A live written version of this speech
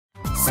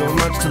so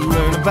much to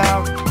learn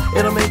about.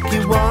 It'll make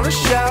you wanna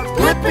shout,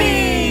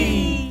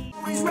 Blippi!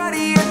 Always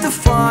ready at the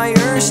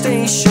fire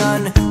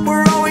station.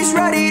 We're always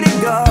ready to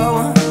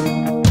go.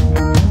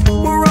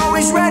 We're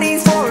always ready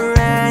for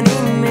any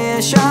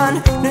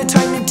mission. No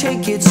time to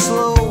take it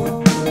slow.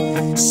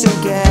 So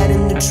get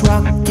in the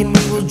truck and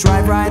we will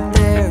drive right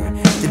there.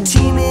 The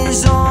team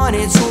is on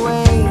its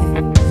way,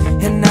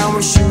 and now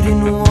we're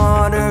shooting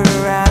water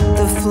at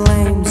the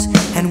flames,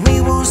 and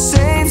we will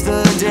save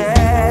the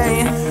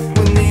day.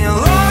 When the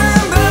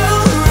alarm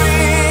bell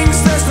rings,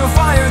 there's no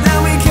fire that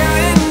we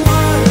can't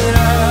put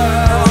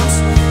out.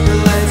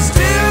 Let's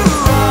do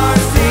our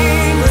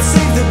thing, let's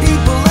save the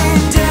people in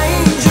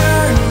danger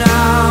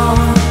now.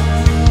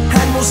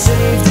 And we'll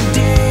save the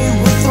day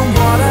with the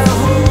water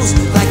hose,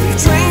 like we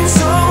trained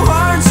so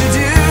hard to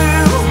do.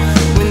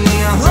 When the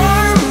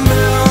alarm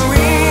bell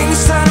rings,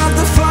 set up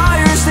the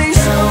fire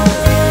station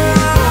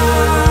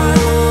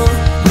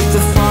with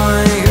the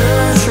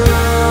fire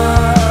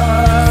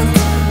truck.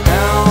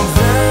 Help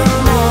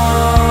them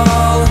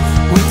all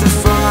with the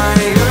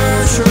fire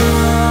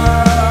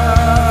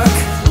truck.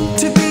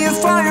 To be a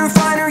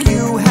firefighter,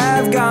 you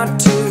have got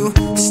to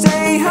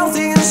stay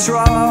healthy and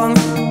strong,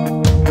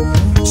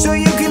 so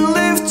you can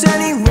lift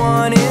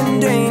anyone in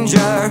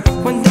danger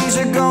when things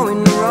are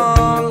going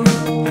wrong.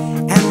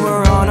 And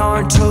we're on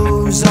our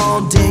toes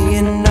all day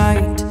and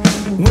night,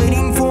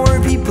 waiting for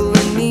people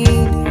in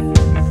need.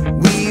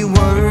 We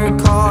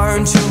work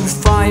hard to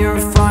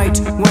firefight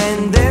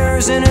when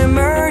there's an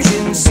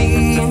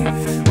emergency.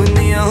 When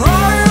the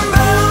alarm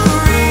bell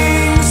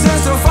rings,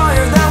 there's no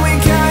fire that we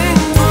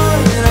can't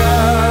put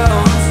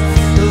out.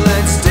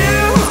 Let's do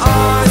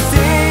our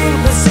thing,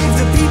 let's save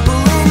the people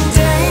in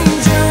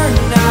danger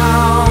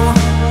now.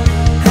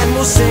 And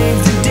we'll save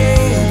the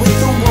day with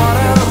the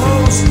water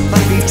hose,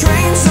 like we've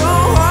trained so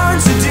hard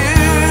to do.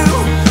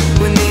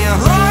 When the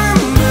alarm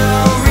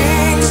bell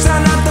rings,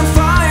 turn up the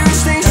fire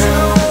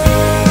station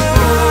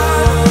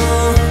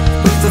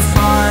with the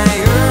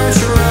fire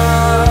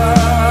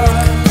truck.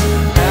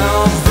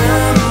 Help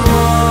them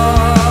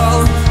all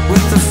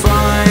with the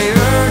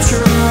fire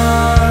truck.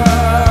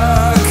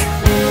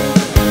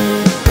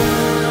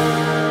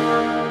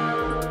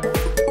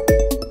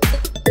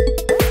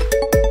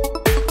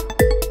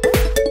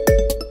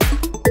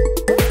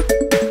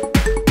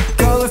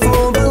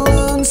 Colorful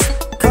balloons, hey,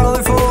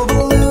 colorful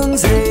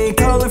balloons, hey,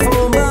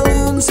 colorful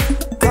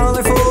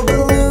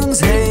balloons,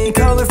 hey,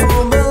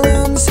 colorful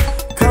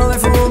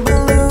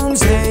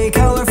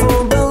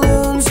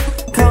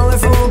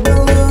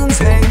balloons,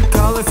 hey,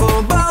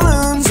 colorful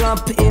balloons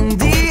up in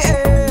the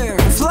air,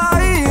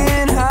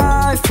 flying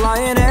high,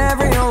 flying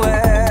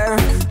everywhere.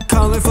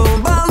 Colorful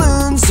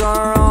balloons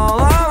are all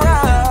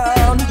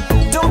around.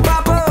 Don't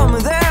pop them,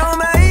 they'll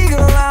make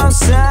a loud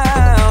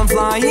sound.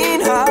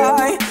 Flying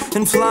high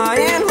and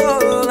flying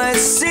low,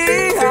 let's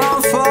see how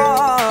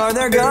far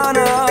they're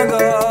gonna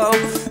go.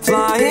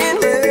 Flying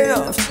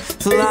left,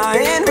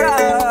 flying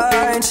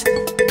right,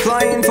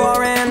 flying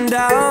far and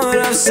out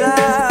of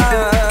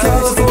sight.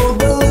 Colorful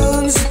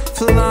balloons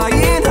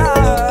flying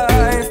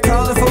high,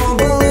 colorful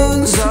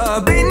balloons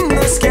up in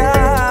the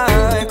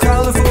sky.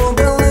 Colorful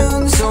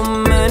balloons, so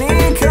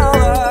many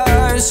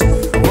colors.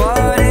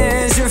 What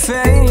is your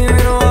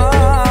favorite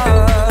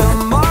one?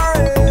 Some are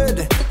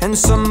red and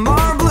some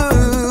are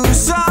blue,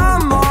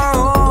 some are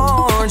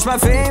orange, my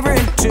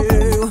favorite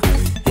too.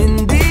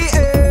 In the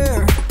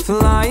air,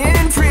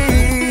 flying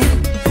free,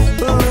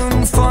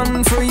 balloon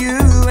fun for you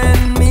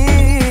and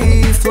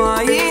me.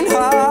 Flying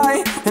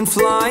high and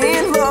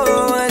flying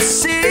low, let's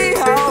see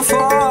how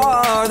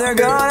far they're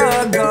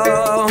gonna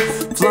go.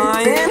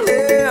 Flying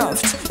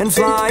left and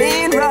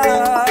flying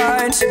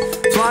right,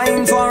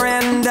 flying far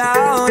and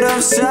out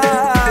of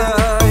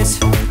sight.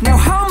 Now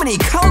how many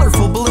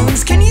colorful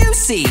balloons can you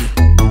see?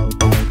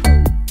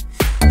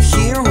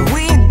 Here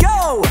we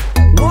go!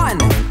 1,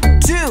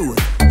 2,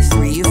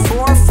 3,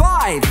 4,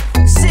 5,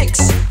 6,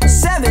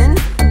 7,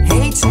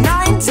 8,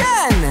 9,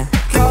 10.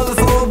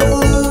 Colorful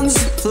balloons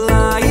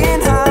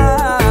flying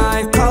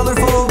high,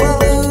 colorful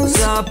balloons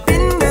up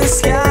in the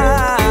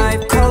sky.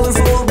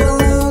 Colorful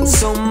balloons,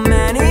 so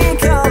many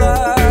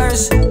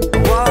colors.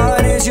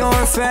 What is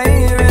your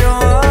favorite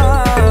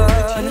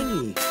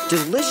one?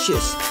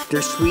 Delicious,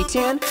 they're sweet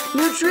and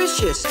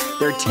nutritious.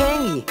 They're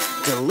tangy,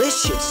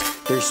 delicious,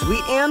 they're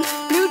sweet and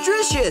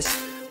nutritious.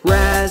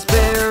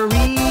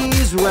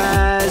 Raspberries,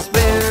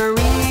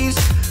 raspberries,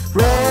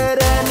 red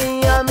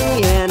and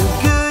yummy and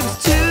good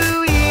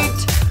to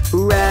eat.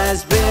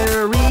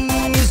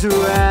 Raspberries,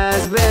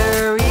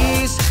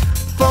 raspberries,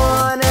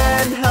 fun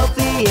and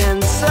healthy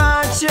and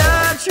such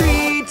a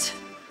treat.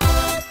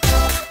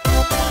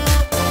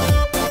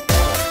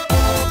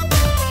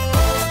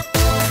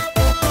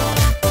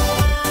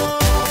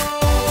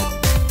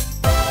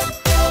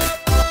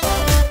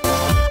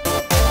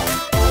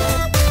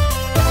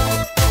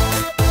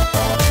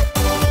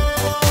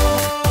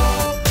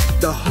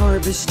 The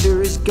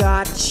harvester's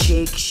got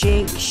shake,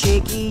 shake,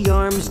 shaky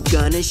arms,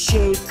 gonna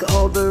shake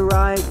all the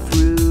ripe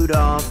fruit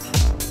off.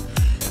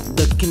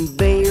 The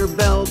conveyor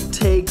belt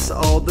takes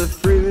all the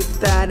fruit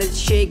that it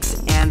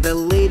shakes, and the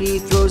lady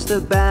throws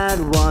the bad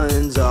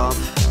ones off.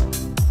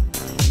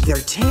 They're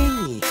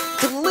tangy,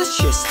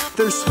 delicious,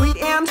 they're sweet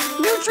and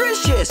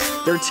nutritious.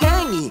 They're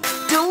tangy,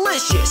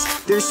 delicious,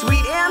 they're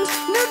sweet and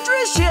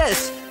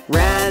nutritious.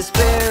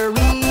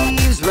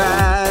 Raspberries,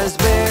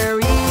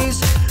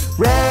 raspberries,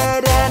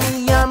 red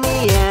and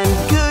yummy and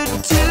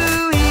good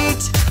to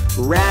eat.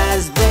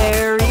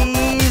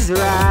 Raspberries,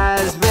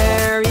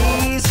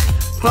 raspberries,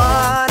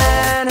 fun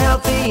and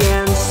healthy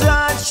and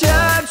such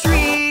a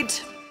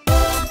treat.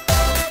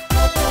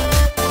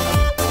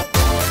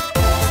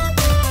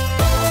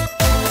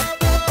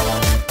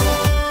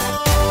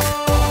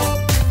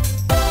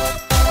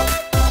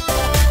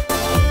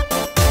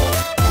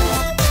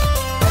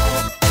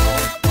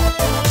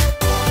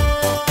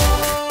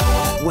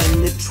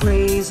 When the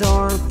trays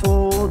are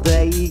full,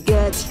 they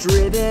get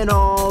driven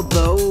all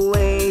the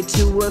way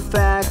to a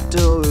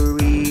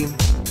factory.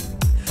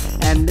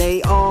 And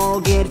they all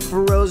get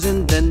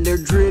frozen, then they're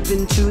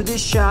driven to the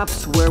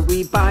shops where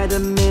we buy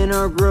them in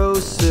our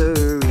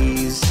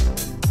groceries.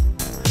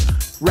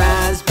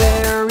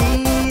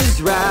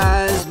 Raspberries,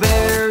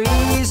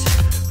 raspberries,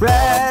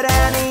 red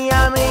and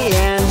yummy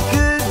and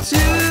good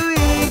to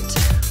eat.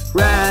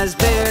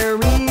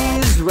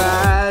 Raspberries,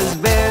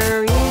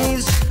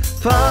 raspberries,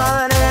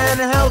 fun and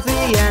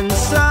healthy and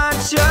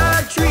such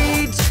a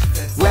treat.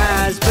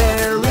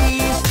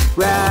 Raspberries,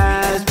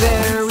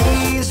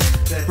 raspberries,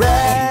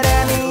 red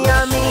and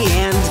yummy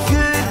and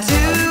good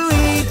to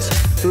eat.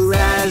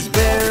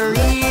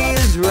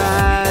 Raspberries,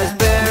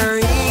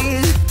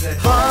 raspberries,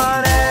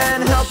 fun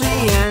and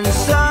healthy and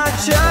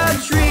such a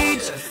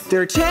treat.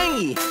 They're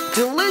tangy,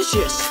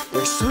 delicious,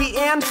 they're sweet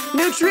and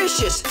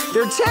nutritious.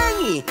 They're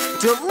tangy,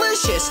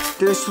 delicious,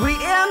 they're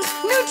sweet and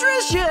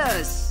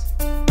nutritious.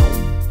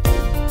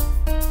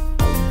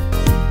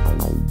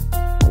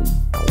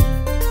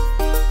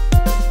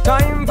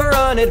 Time for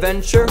an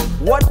adventure.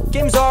 What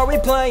games are we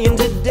playing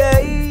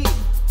today?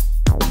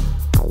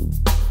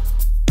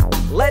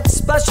 Let's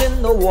splash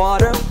in the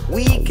water.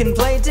 We can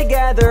play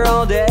together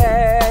all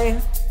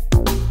day.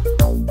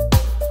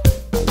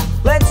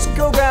 Let's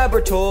go grab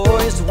our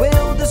toys.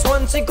 Will this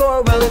one sink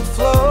or will it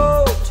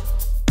float?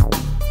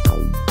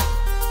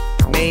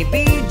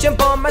 Maybe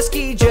jump on my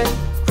ski jet,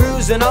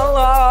 cruising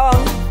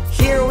along.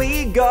 Here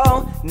we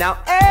go. Now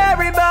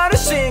everybody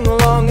sing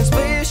along and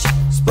splish,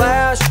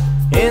 splash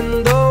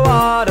in the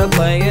water,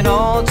 playing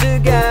all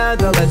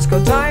together. Let's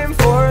go, time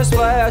for a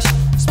splash.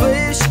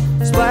 Splish,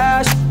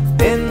 splash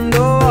in the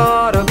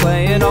water,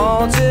 playing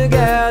all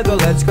together.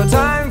 Let's go,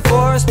 time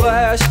for a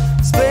splash.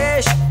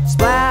 Splish,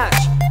 splash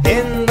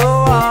in the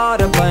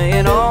water,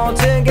 playing all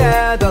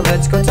together.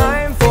 Let's go,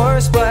 time for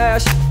a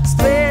splash.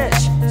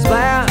 Splish,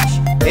 splash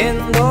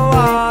in the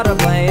water,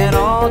 playing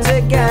all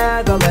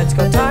together. Let's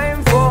go,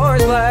 time for a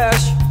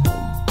splash.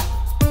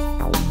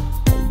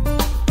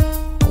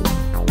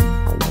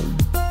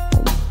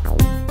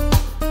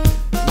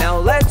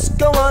 Let's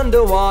go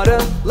underwater,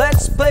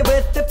 let's play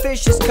with the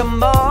fishes,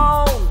 come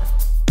on.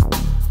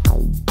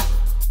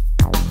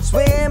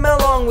 Swim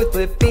along with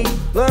Blippi,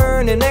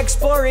 learning,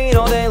 exploring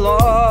all day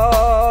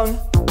long.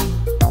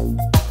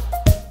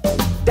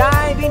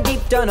 Diving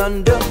deep down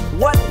under,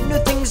 what new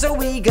things are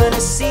we gonna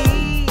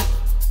see?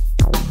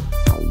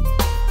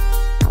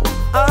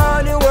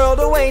 A new world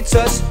awaits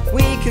us,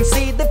 we can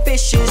see the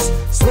fishes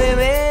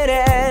swimming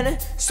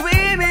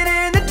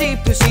in the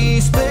deep blue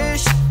sea.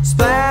 Splish,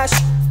 splash,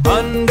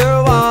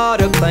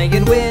 underwater,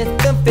 playing with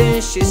the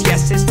fishes.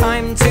 Yes, it's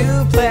time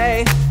to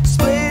play.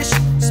 Splish,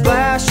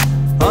 splash,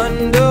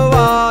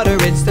 underwater.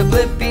 It's the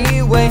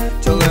Blippi way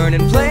to learn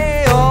and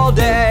play all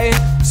day.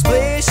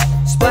 Splish,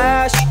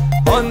 splash,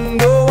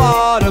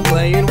 underwater,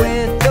 playing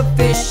with the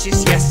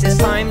fishes. Yes, it's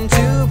time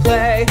to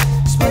play.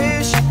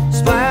 Splish,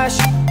 splash,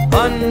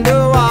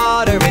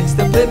 underwater. It's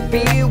the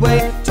Blippi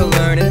way to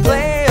learn and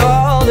play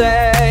all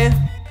day.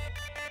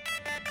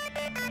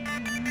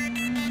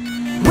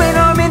 When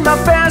I'm in my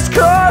fast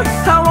car,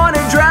 I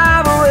wanna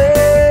drive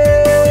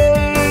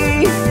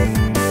away.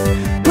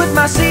 Put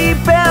my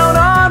seatbelt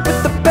on,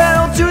 put the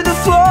pedal to the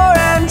floor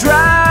and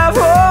drive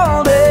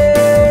all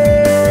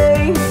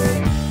day.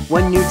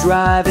 When you're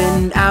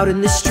driving out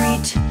in the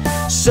street,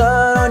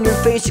 sun on your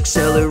face,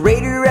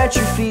 accelerator at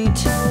your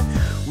feet,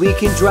 we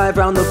can drive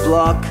round the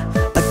block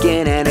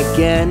again and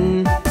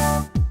again.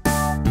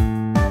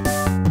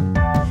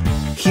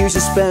 Here's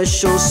a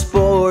special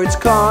sports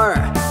car.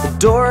 The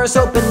doors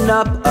open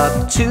up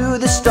to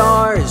the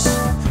stars.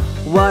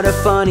 What a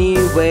funny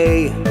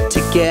way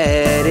to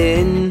get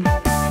in.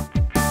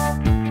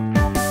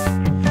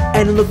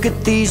 And look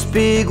at these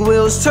big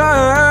wheels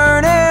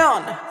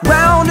turning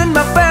round in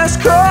my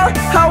fast car.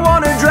 I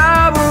wanna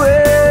drive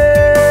away.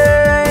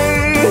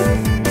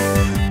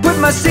 Put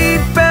my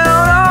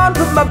seatbelt on,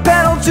 put my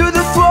pedal to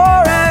the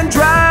floor and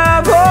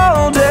drive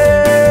all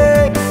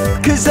day.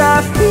 'Cause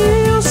I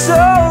feel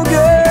so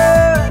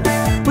good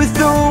with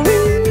the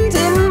wind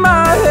in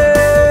my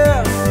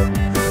hair.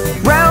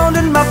 Round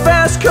in my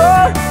fast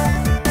car,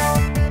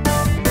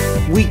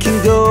 we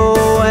can go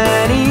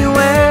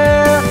anywhere.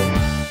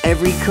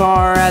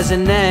 car has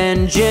an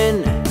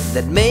engine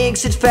that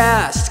makes it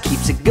fast,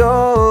 keeps it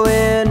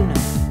going.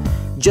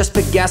 Just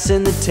put gas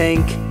in the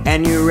tank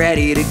and you're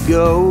ready to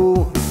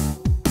go.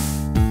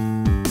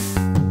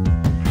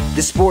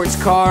 The sports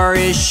car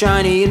is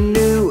shiny and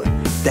new.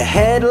 The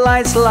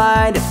headlights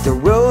light up the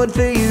road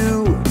for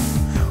you.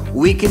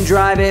 We can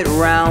drive it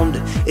round,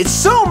 it's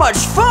so much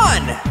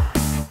fun!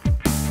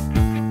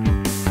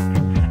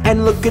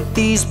 And look at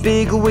these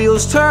big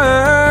wheels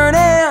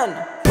turning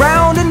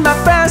round in my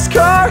fast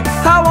car,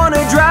 I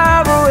wanna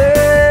drive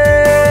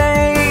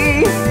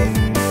away.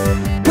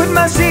 Put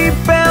my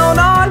seatbelt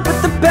on,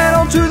 put the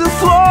pedal to the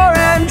floor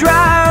and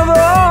drive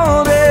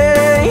all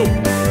day.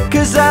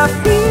 'Cause I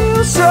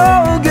feel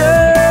so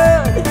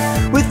good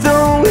with the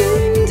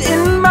wind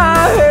in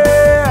my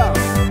hair.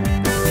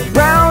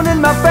 Round in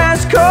my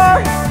fast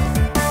car,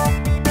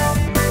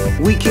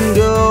 we can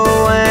go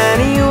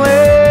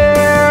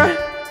anywhere.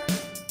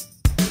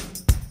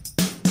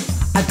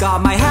 I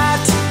got my hat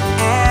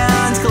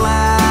and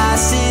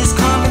glasses,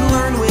 come and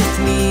learn with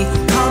me,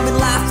 come and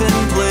laugh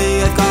and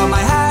play. I've got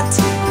my hat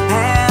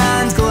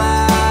and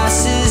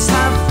glasses,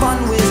 have fun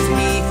with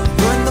me,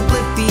 learn the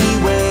Blippi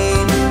way.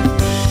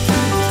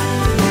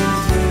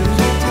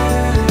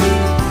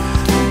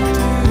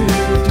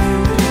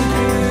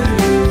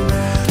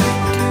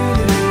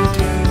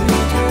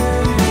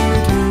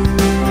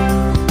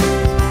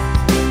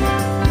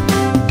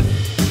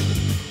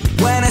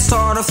 When I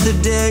start off the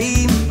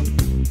day,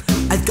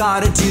 I've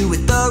gotta do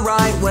it the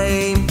right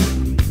way.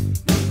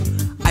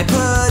 I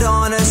put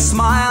on a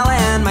smile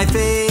and my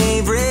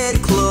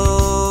favorite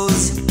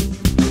clothes.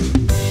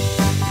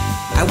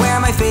 I wear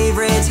my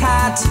favorite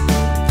hat,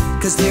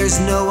 'cause there's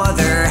no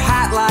other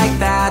hat like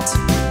that.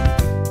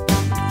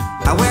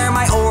 I wear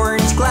my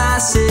orange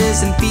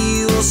glasses and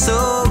feel so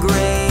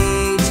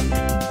great.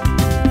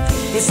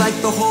 It's like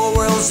the whole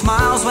world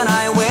smiles when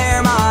I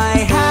wear my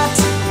hat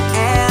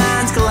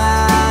and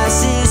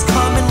glasses.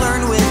 Come and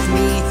learn with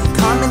me,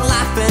 come and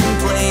laugh and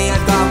play.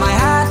 I've got my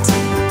hat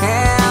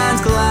and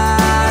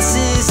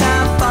glasses,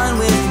 have fun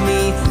with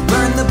me,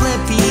 learn the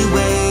Blippi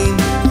way.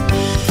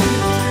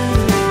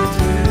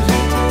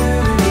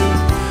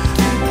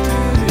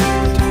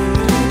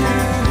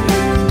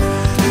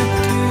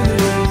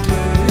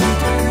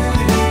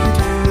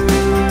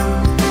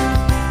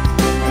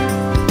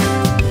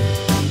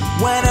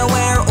 When I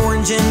wear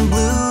orange and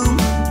blue,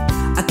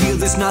 I feel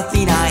there's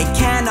nothing I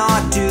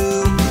cannot do.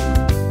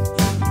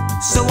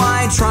 So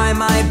I try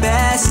my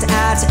best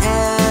at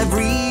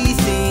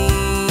everything.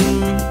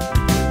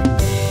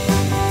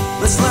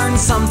 Let's learn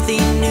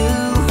something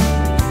new,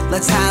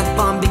 let's have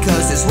fun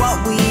because it's what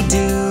we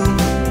do.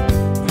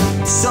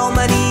 So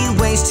many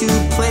ways to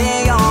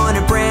play on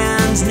a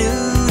brand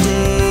new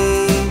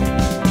day.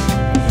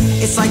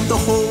 It's like the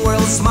whole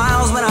world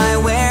smiles when I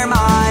wear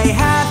my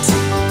hat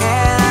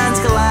and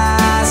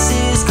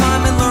glasses.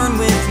 Come and learn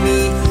with me,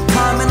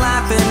 come and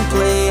laugh and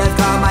play. I've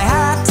got my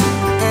hat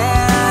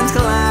and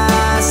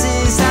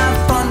glasses, have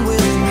fun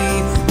with me,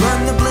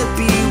 learn the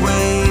Blippi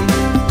way.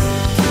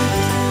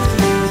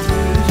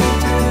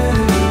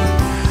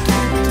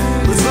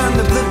 Let's learn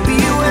the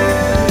Blippi way.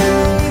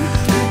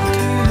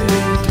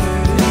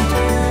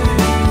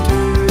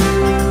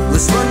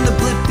 Let's learn the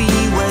Blippi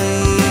way.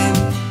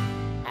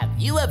 Have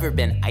you ever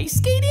been ice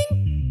skating?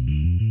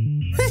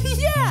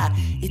 Yeah,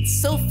 it's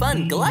so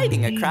fun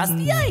gliding across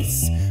the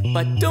ice.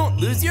 But don't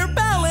lose your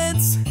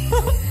balance.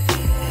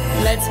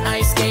 Let's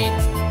ice skate,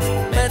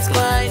 let's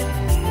glide,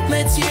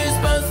 let's use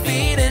both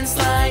feet and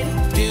slide.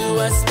 Do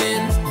a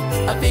spin,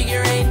 a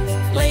figure eight,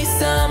 lace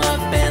them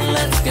up and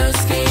let's go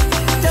skate.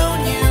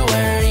 Don't you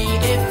worry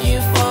if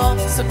you fall,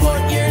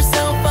 support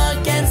yourself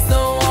against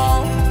the wall.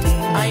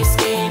 Ice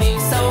skating,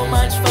 so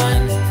much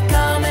fun,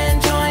 come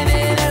and join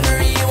in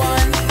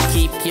everyone.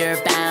 Keep your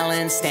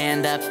balance,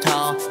 stand up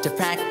tall, to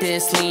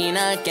practice lean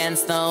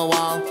against the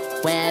wall.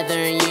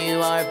 Whether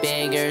you are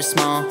big or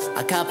small,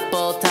 a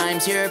couple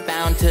times you're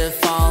bound to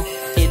fall.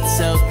 It's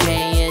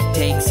okay, it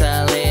takes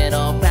a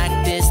little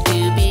practice to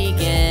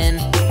begin.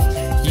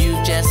 You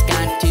just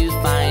got to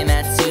find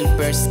that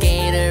super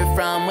skater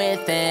from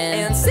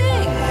within. And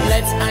sing!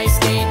 Let's ice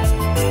skate,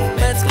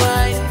 let's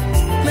glide,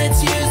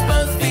 let's use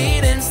both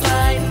feet and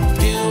slide.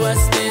 Do a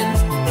spin,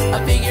 a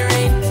figure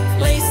eight,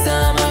 lace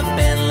them up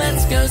and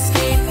let's go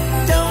skate.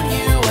 Don't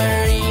you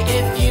worry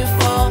if you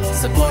fall,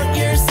 support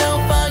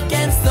yourself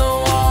against the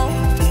wall.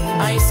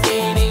 Ice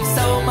skating,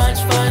 so much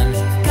fun,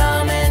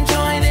 come and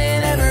join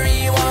in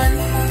everyone.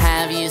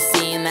 Have you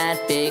seen that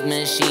big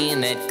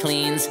machine that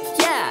cleans?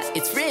 Yeah,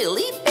 it's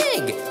really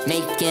big,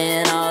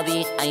 making all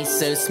the ice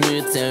so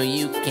smooth so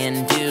you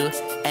can do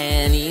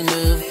any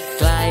move.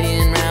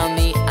 Gliding round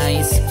the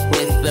ice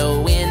with the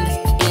wind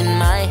in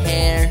my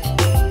hair.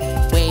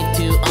 Wave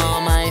to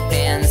all my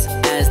fans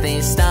as they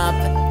stop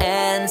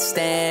and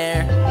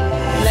stare.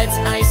 Let's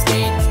ice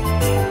skate,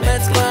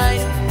 let's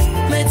glide,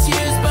 let's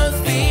use both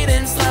feet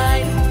and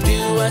slide.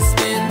 Do a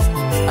spin,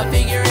 a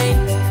figure eight,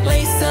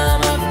 lace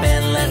them up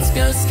and let's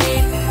go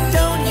skate.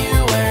 Don't you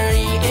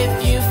worry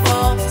if you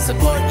fall,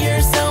 support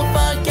yourself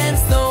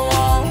against the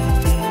wall.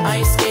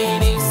 Ice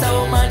skating,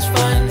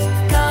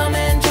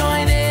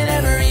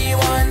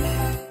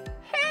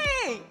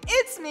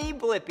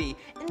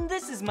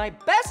 is my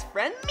best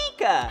friend,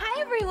 Mika.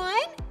 Hi, everyone.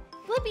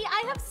 Blippi,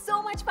 I have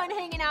so much fun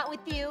hanging out with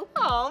you.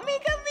 Oh,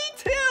 Mika, me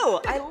too.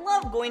 I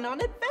love going on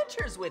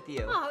adventures with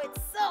you. Oh, it's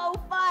so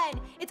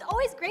fun. It's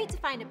always great to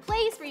find a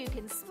place where you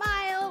can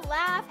smile,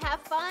 laugh,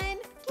 have fun.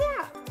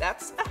 Yeah,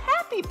 that's a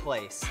happy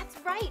place. That's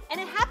right, and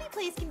a happy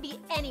place can be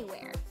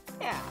anywhere.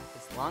 Yeah,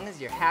 as long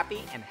as you're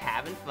happy and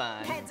having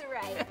fun. That's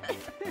right.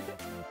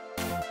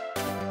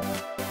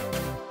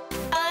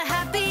 A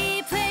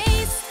happy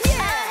place, yeah.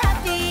 A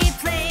happy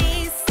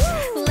place.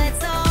 Woo.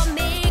 Let's all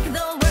make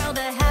the world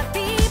a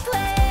happy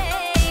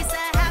place.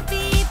 A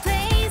happy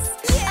place,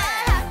 yeah.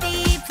 A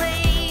happy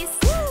place.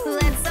 Woo.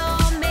 Let's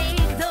all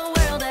make the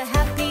world a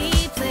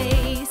happy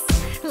place.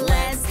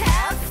 Let's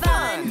have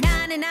fun,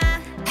 na na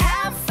na.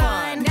 Have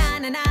fun, na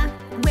na na.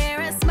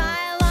 Wear a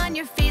smile on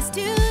your face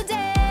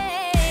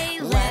today.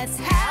 Let's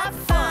have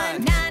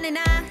fun, na na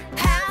na.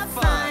 Have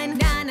fun,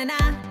 na na na.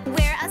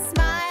 Wear a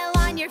smile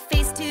on your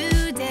face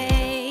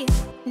today.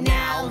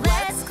 Now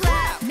let's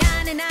clap,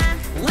 na na na.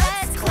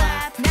 Let's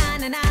clap, na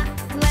na na.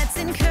 Let's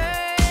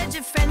encourage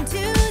a friend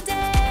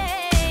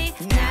today.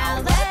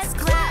 Now let's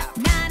clap,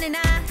 na na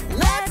na.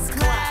 Let's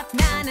clap,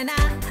 na na na.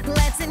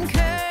 Let's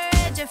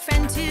encourage a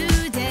friend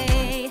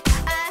today.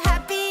 A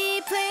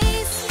happy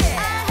place, yeah.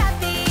 A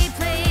happy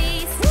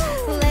place.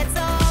 Woo. Let's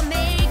all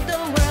make the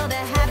world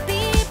a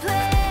happy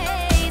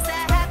place.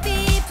 A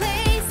happy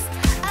place,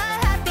 a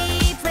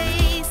happy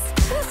place.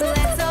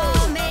 Let's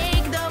all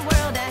make the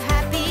world a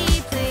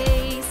happy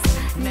place.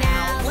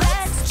 Now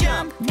let's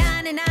jump,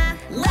 na na na.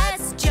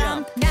 Let's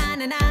jump, na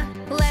na na.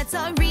 Let's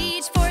all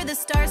reach for the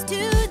stars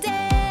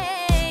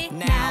today.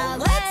 Now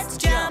let's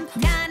jump,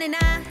 na na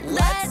na.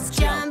 Let's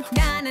jump,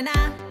 na na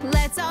na.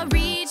 Let's all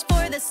reach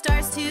for the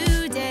stars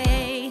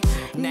today.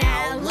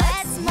 Now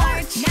let's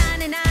march, na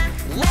na na.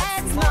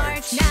 Let's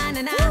march, na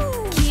na na.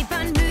 Keep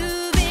on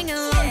moving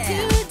along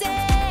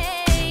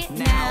today.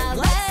 Now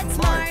let's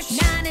march,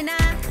 na na na.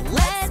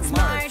 Let's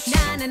march,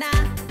 na na na.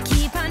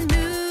 Keep on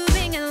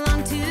moving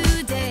along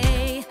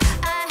today.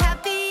 A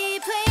happy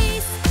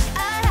place,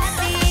 a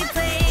happy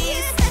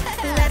place.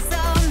 Let's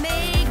all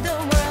make the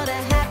world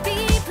a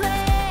happy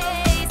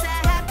place. A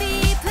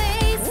happy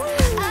place,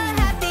 a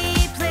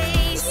happy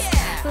place.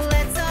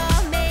 Let's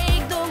all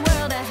make the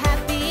world a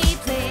happy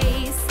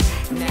place.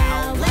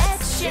 Now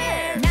let's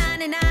share, na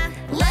na na.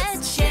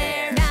 Let's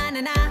share, na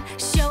na na.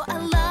 Show a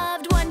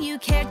loved one you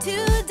care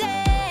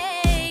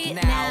today.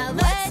 Now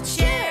let's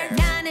share,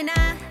 na na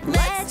na.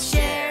 Let's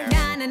share,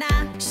 na na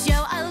na.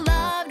 Show a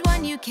loved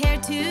one you care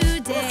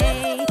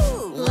today.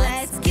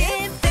 Let's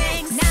give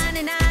thanks, na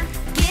na na.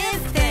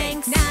 Give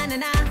thanks, na na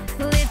na.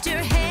 Lift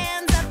your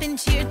hands up and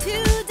cheer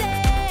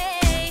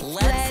today.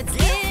 Let's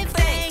give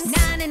thanks,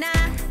 na na na.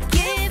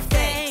 Give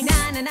thanks,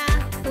 na na na.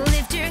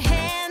 Lift your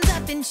hands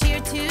up and cheer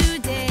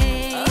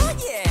today. Oh,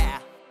 yeah.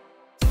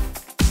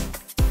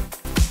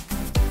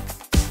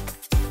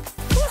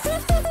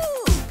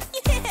 Woo-hoo-hoo.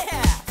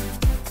 Yeah.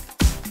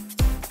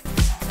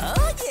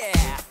 Oh,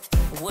 yeah.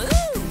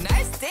 Woo,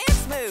 nice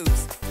dance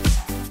moves.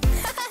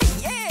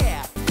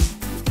 Yeah.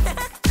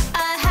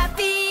 A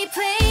happy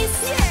place,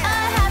 yeah. A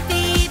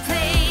happy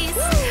place.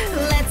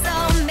 Let's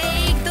all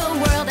make the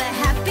world a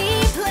happy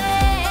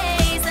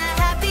place. A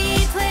happy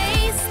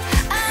place,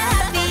 a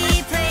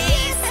happy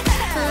place.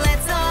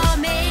 Let's all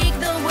make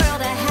the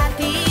world a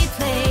happy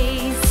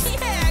place.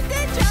 Yeah,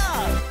 good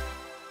job.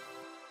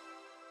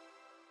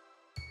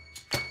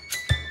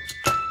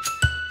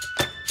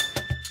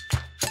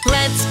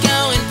 Let's go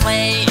and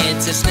play,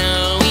 it's a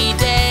snowy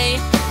day.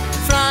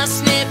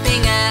 Frost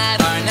nipping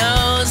at our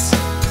nose.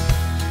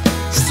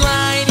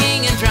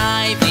 Sliding and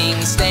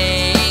driving,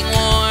 staying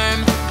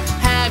warm.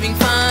 Having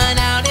fun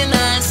out in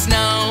the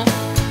snow.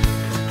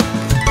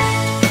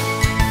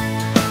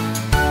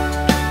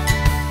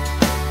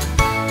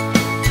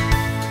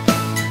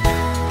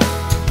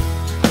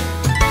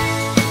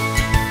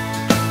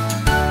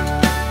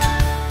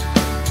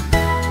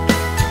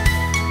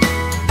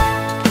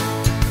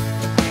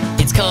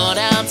 It's cold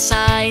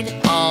outside,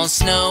 all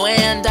snow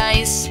and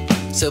ice.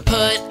 So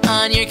put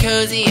on your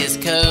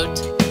coziest coat.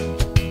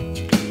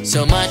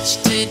 So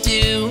much to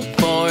do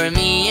for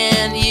me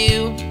and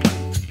you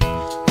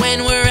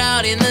when we're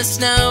out in the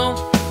snow.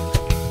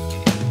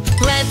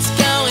 Let's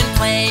go and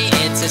play,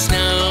 it's a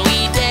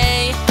snowy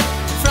day.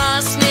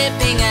 Frost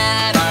nipping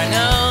at our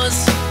nose.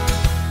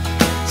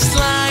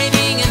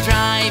 Sliding and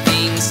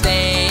driving,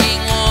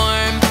 staying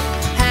warm.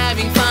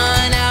 Having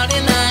fun out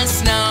in the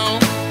snow.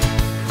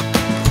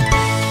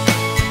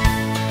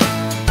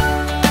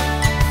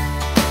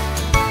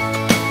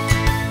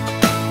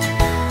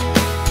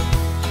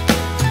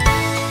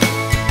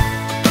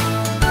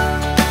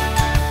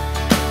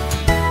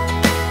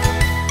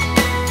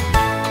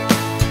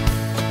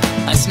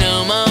 A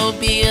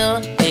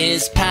snowmobile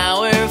is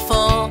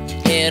powerful.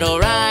 It'll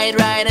ride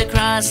right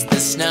across the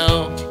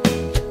snow.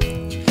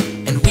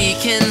 And we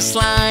can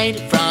slide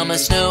from a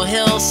snow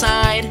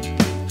hillside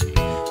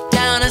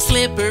down a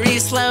slippery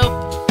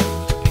slope.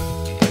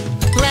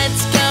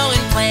 Let's go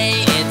and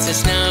play, it's a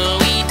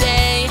snowy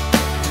day.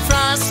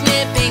 Frost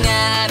nipping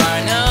at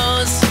our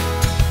nose.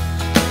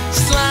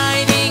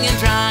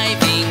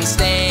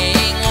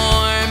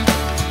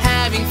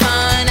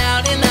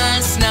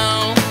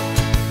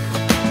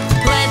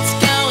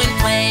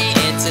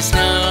 a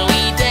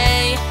snowy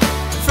day,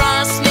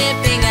 frost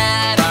nipping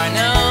at our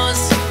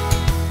nose,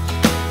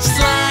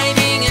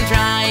 sliding and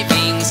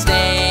driving,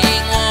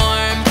 staying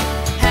warm,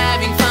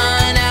 having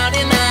fun out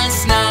in the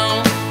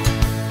snow.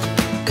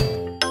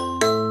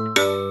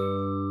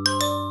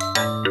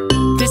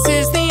 This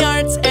is the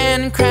arts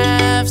and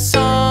crafts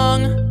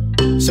song,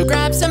 so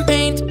grab some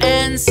paint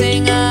and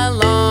sing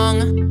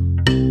along.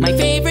 My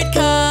favorite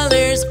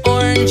colors,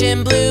 orange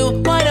and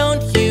blue. Why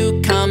don't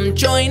you come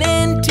join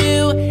in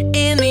too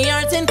in the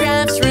arts and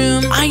crafts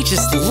room? I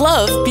just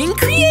love being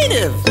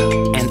creative,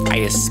 and I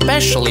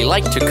especially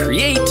like to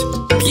create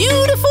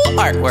beautiful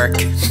artwork.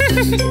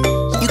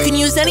 You can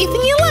use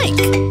anything you like: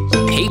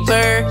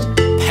 paper,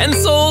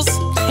 pencils,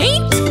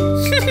 paint.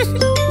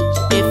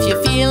 If you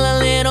feel a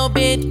little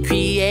bit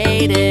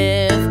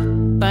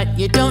creative, but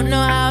you don't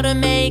know how to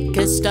make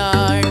a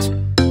start,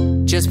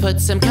 just put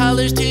some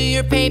colors to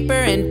your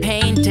paper and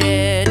paint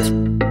it,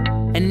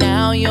 and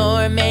now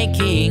you're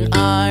making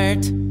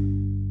art.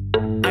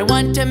 I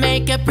want to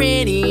make a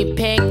pretty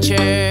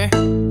picture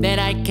that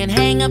I can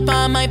hang up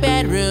on my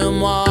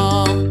bedroom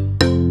wall.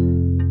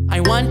 I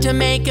want to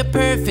make a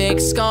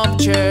perfect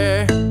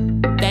sculpture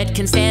that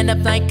can stand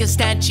up like a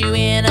statue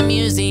in a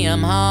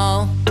museum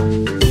hall.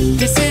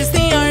 This is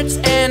the arts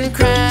and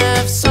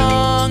crafts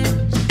song,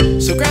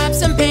 so grab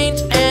some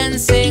paint and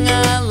sing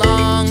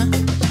along.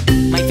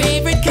 My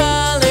favorite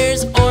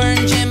colors,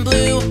 orange and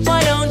blue.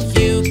 Why don't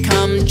you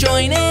come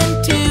join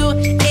in too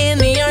in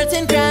the arts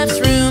and crafts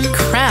room?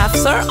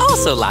 Crafts are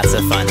also lots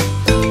of fun.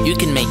 You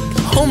can make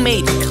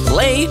homemade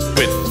clay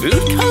with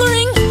food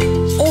coloring,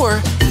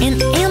 or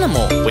an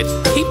animal with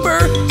paper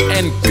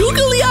and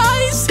googly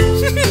eyes.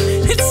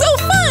 It's so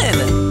fun!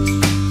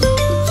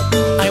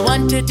 I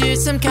want to do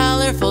some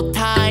colorful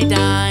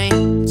tie-dye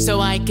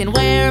so I can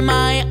wear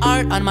my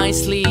art on my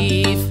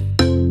sleeve.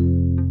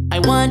 I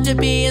want to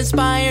be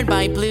inspired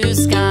by blue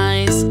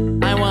skies.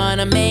 I want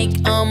to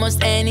make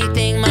almost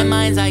anything my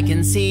mind's eye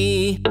can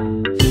see.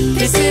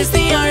 This is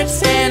the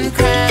arts and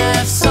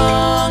crafts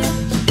song,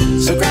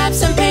 so grab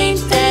some paint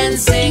and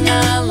sing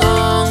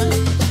along.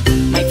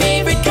 My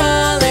favorite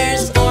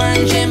colors,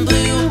 orange and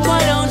blue.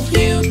 Why don't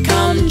you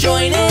come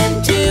join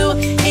in too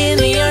in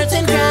the arts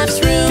and crafts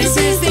room? This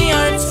is the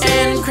arts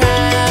and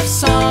crafts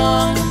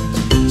song,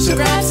 so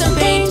grab some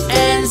paint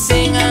and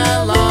sing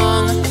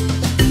along.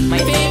 My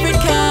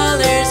favorite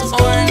colors,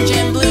 orange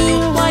and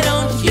blue. Why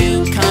don't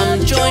you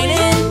come join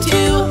in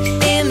too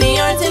in the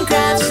arts and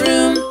crafts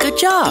room? Good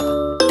job!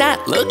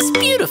 That looks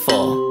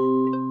beautiful!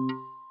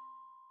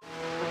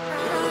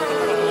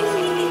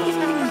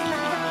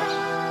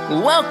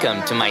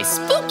 Welcome to my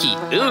spooky,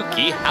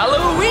 ooky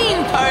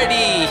Halloween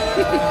party!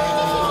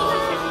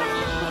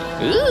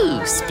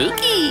 Ooh,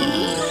 spooky!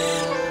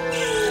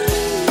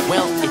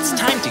 Well, it's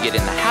time to get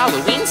in the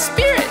Halloween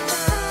spirit.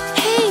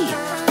 Hey,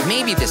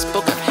 maybe this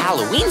book of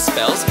Halloween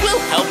spells will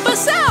help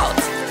us out!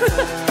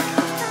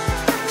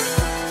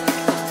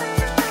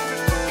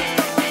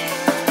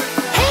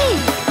 Hey,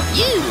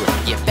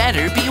 you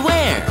better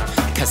beware,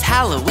 'cause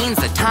Halloween's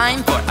the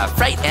time for a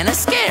fright and a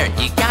scare.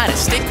 You gotta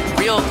stick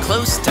real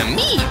close to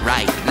me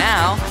right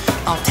now.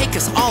 I'll take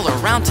us all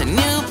around to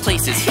new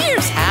places,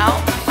 here's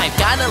how. I've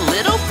got a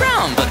little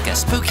brown book of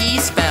spooky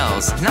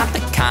spells, not the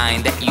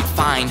kind that you'd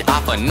find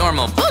off a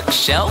normal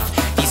bookshelf.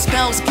 These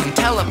spells can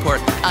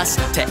teleport us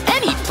to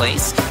any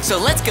place, so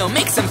let's go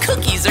make some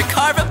cookies or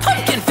carve a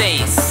pumpkin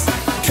face.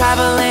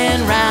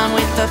 Traveling round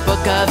with the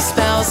book of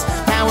spells,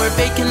 now we're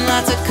baking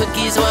lots of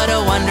cookies, what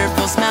a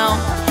wonderful smell.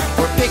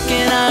 We're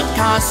picking a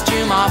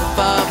costume off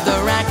of the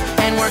rack,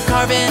 and we're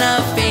carving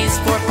a face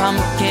for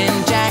Pumpkin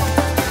Jack.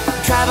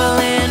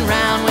 Traveling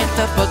round with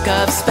the book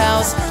of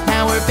spells,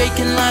 now we're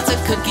baking lots of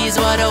cookies,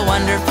 what a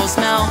wonderful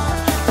smell.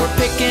 We're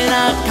picking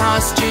a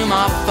costume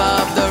off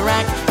of the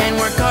rack, and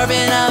we're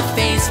carving a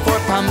face for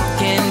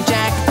Pumpkin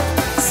Jack.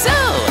 So,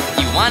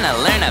 you wanna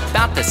learn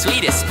about the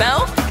sweetest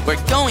spell?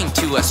 We're going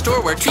to a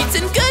store where treats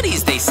and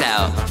goodies they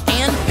sell.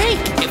 And bake,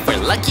 if we're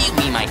lucky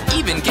we might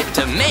even get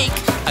to make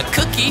a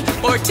cookie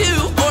or two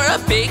or a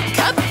big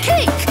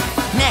cupcake.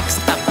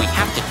 Next up we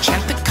have to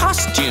chant the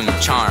costume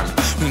charm.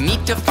 We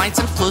need to find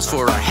some clothes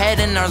for our head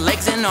and our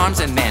legs and arms,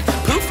 and then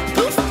poof,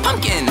 poof,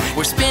 pumpkin.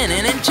 We're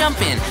spinning and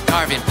jumping,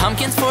 carving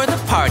pumpkins for the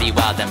party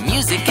while the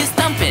music is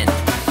thumping.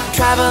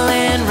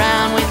 Traveling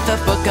round with the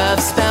book of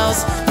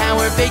spells, now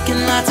we're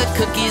baking lots of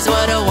cookies,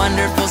 what a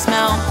wonderful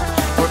smell.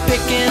 We're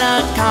picking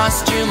a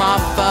costume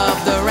off of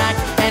the rack,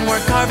 and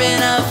we're carving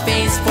a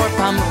face for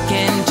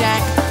Pumpkin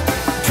Jack.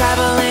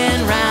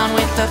 Traveling round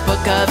with the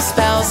book of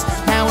spells,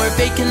 now we're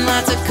baking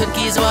lots of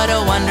cookies, what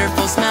a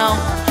wonderful smell.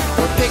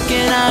 We're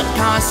picking a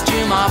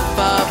costume off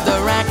of the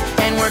rack,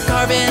 and we're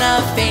carving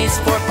a face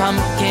for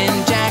Pumpkin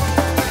Jack.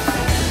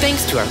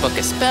 Thanks to our book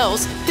of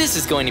spells, this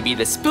is going to be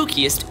the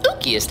spookiest,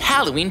 ookiest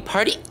Halloween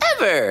party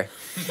ever!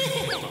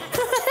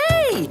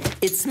 Hey,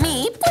 it's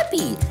me,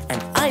 Blippi,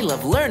 and I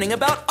love learning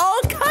about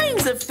all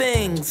kinds of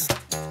things.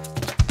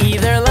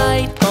 Either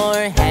light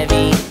or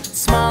heavy,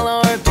 small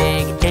or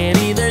big, it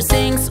either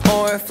sinks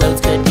or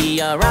floats, could be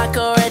a rock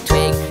or a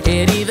twig.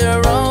 It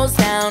either rolls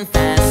down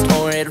fast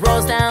or it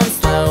rolls down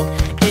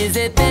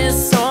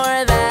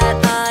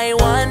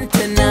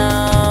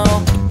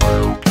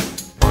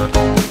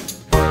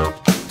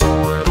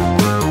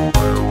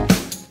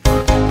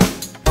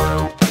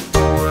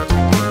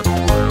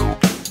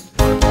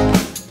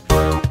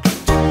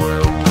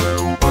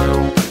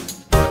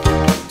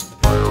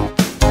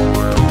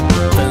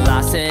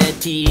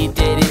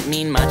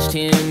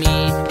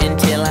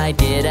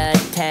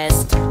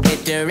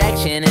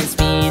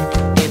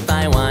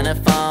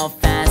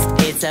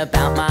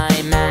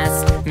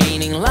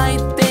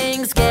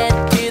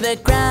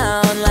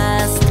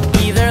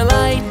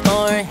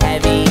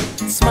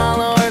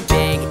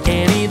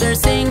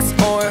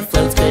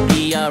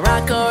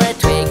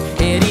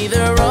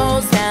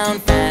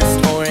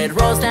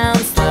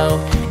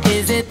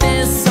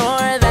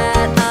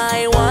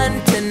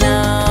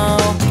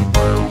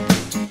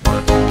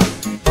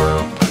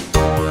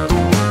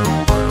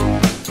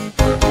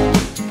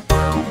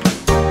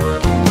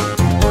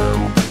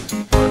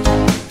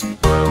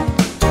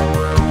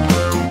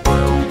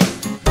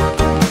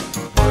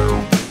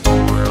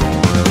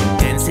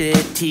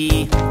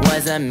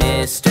was a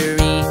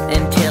mystery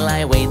until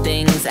I weighed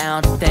things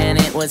out. Then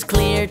it was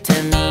clear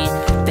to me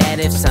that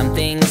if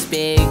something's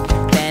big,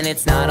 then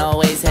it's not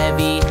always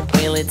heavy.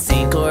 Will it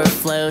sink or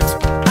float?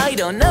 I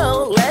don't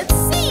know, let's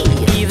see.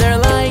 Either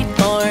light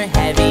or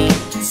heavy,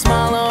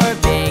 small or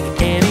big.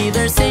 It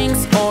either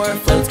sinks or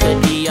floats,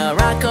 could be a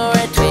rock or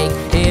a twig.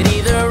 It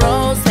either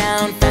rolls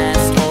down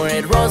fast or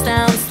it rolls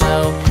down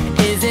slow.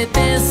 Is it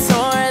this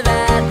or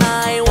that?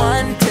 I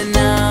want to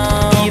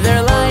know.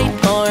 Either light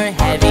or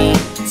heavy,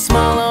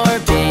 small or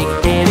big.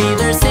 It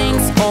either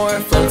sinks or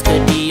floats,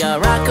 could be a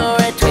rock or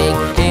a twig.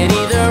 It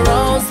either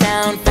rolls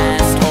down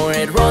fast or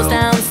it rolls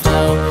down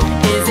slow.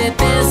 Is it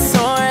this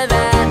or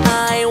that?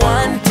 I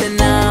want to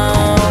know.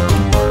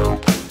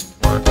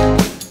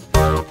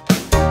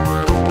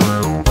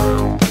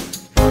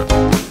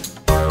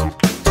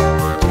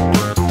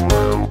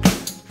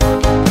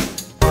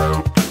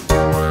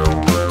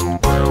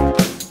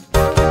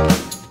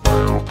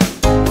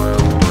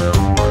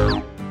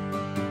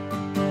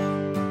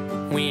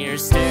 We're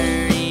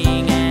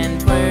stirring and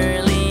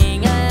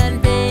twirling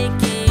and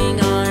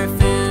baking our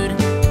food.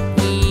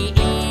 We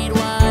eat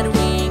what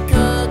we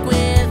cook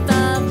with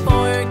a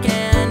fork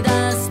and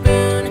a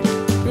spoon.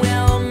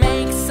 We'll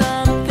make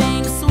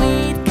something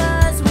sweet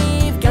 'cause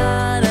we've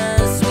got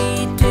a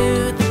sweet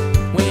tooth.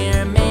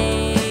 We're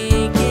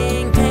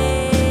making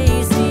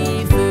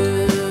tasty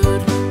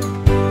food.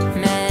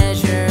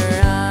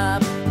 Measure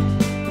up,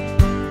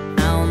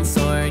 ounce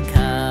or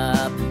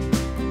cup,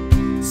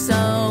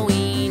 so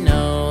we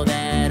know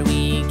that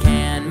we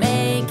can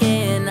make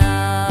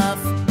enough.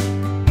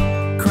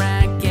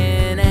 Crack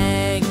an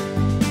egg,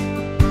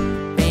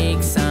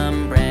 bake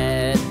some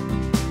bread.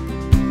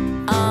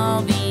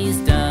 All these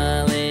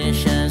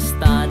delicious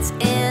thoughts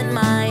in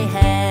my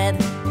head.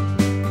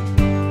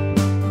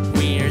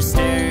 We're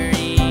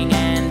stirring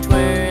and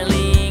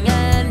twirling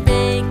and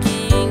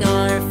baking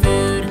our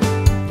food.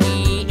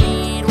 We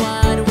eat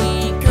what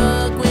we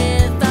cook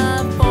with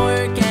a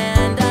fork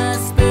and a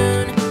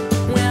spoon.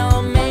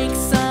 We'll make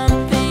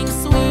something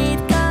sweet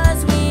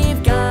 'cause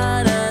we've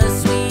got a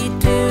sweet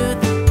tooth.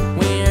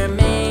 We're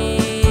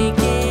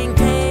making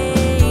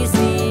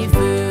tasty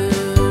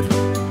food.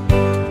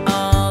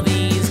 All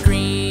these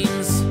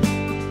greens,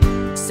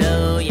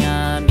 so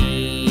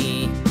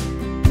yummy.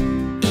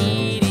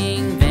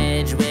 Eating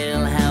veg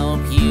will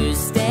help you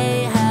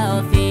stay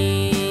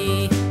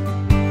healthy.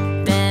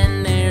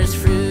 Then there's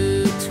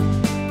fruit,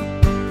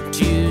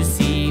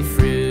 juicy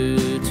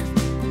fruit.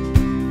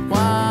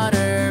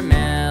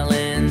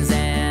 Watermelons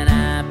and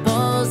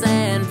apples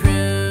and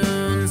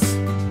prunes.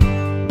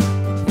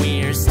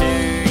 We're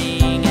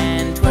stirring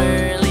and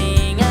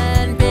twirling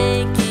and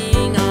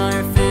baking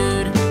our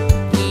food.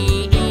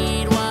 We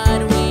eat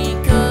what we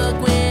cook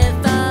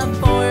with a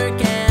fork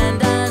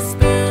and a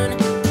spoon.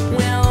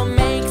 We'll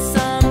make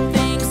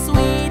something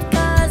sweet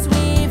 'cause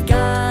we've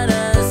got a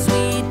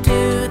sweet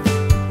tooth.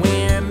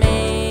 We're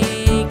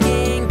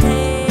making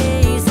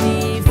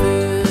tasty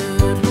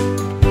food.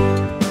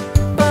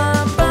 Ba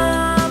ba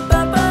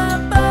ba ba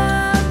ba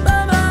ba ba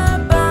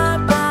ba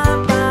ba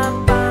ba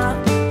ba.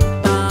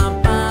 Ba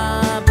ba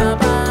ba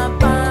ba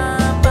ba ba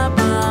ba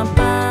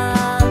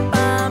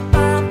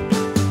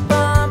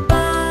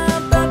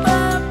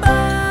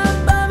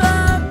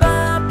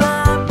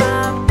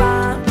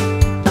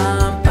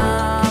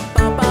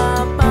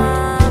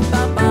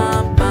ba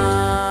ba.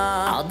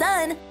 All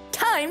done.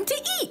 Time to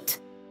eat.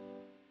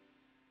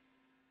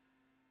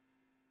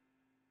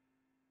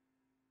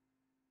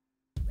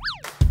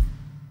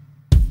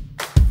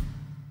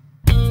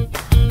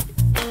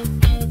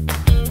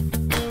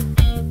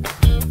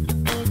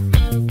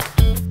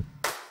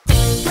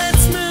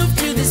 Let's move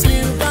to this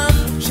new bump.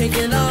 Shake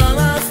it all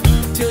off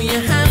till you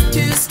have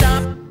to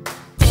stop.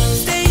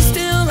 Stay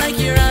still like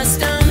you're a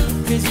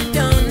stone, 'cause you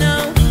don't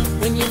know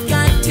when you've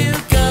got to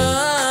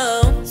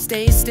go.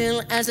 Stay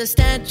still as a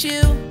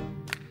statue,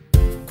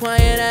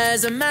 quiet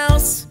as a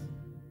mouse.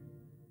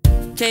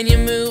 Can you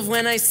move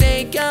when I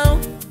say go?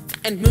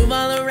 And move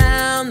all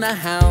around the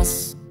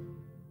house.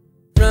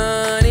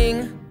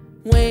 Running,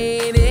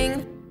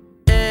 waiting,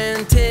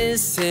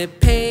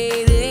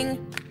 anticipating.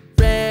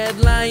 Red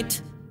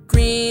light,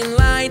 green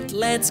light,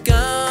 let's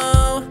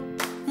go.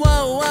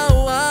 Whoa, whoa,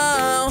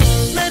 whoa.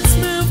 Let's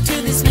move to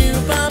this new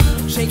bump.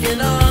 Shake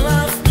it all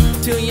off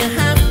till you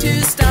have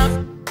to stop.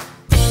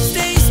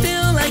 Stay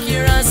still like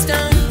you're a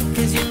stone,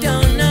 'cause you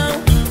don't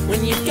know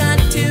when you've got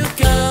to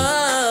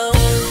go.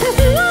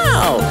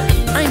 Wow!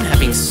 I'm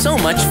having so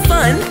much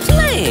fun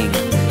playing.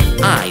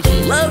 I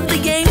love the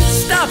game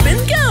Stop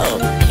and Go.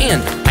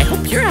 And I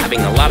hope you're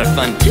having a lot of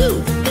fun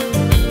too.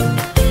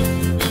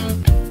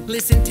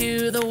 Listen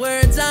to the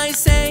words I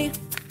say.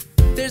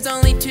 There's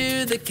only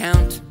two that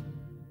count.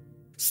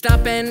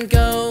 Stop and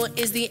go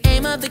is the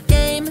aim of the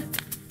game.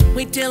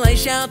 Wait till I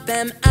shout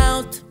them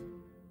out.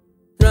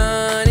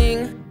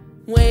 Running,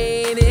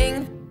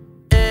 waiting,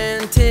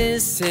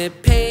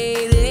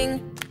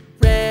 anticipating.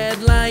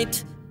 Red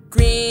light,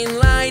 green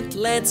light,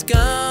 let's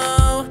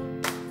go.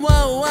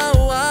 Whoa, whoa,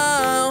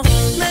 whoa.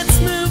 Let's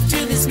move to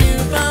this new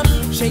bump.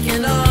 Shake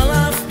it all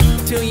off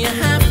till you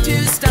have to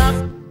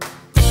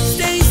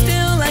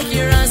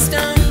your rust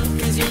on,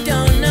 'cause you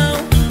don't know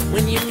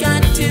when you've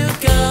got to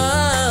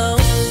go.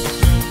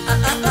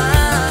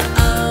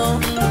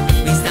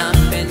 Please stop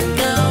and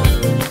go.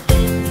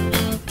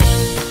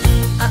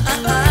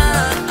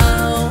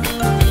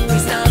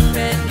 Please stop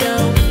and go.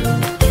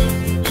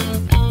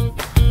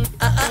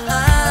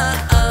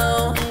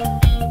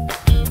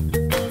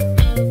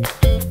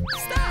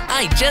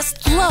 I just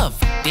love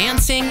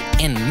dancing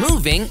and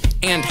moving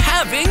and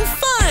having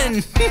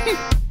fun.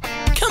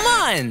 Come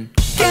on,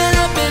 get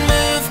up and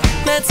move,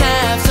 let's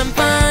have some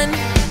fun.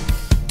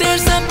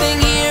 There's something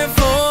here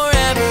for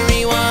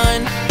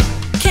everyone.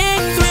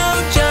 Kick, throw,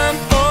 jump,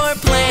 or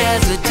play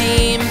as a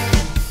team.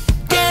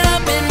 Get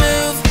up and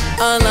move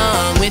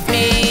along with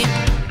me.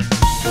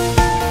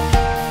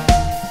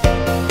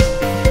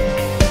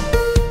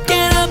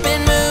 Get up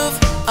and move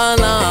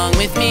along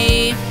with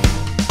me.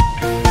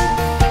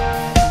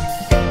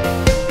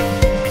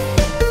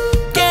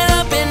 Get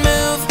up and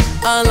move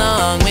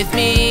along with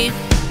me.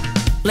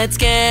 Let's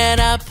get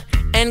up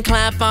and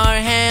clap our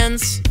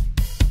hands.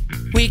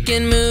 We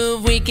can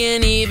move, we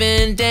can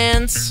even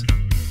dance.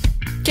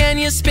 Can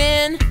you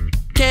spin?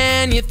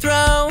 Can you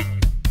throw?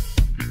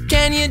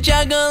 Can you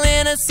juggle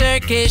in a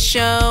circus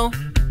show?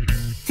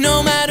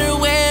 No matter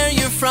where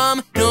you're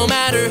from, no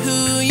matter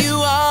who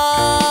you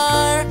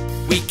are,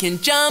 we can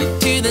jump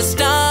to the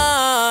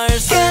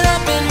stars. Get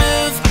up and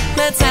move,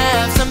 let's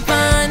have some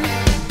fun.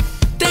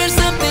 There's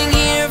something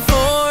here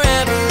for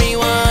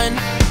everyone.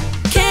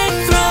 Kick,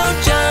 throw,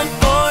 jump,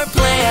 or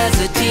play as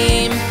a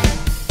team.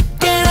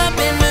 Get up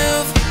and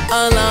move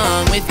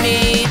along with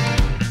me.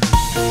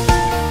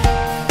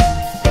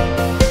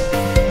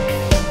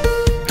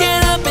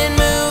 Get up and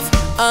move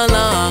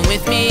along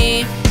with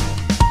me.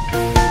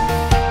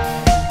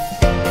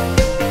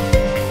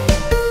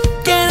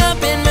 Get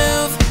up and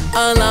move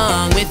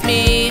along with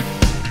me.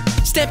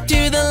 Step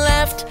to the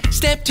left,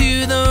 step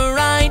to the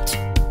right.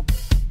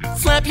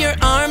 Flap your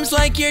arms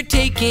like you're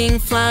taking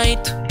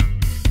flight.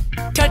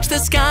 Touch the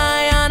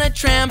sky on a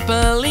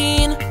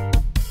trampoline.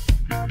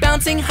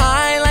 Bouncing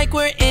high like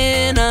we're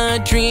in a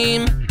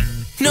dream.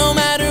 No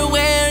matter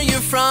where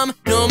you're from,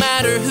 no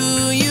matter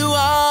who you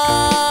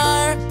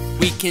are,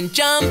 we can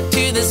jump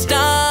to the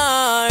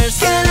stars.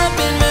 Get up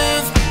and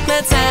move,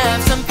 let's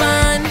have some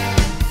fun.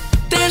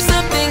 There's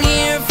something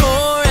here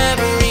for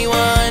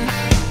everyone.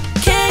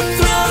 Kick,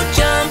 throw,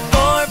 jump,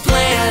 or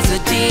play as a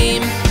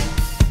team.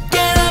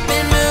 Get up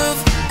and move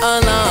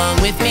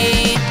along with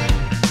me.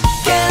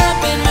 Get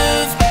up and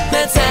move,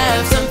 let's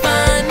have some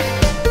fun.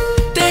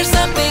 There's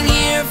something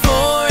here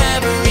for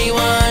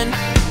everyone.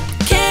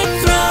 Kick,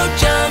 throw,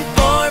 jump,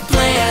 or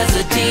play as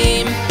a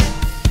team.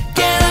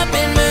 Get up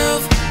and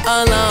move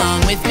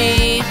along with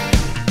me.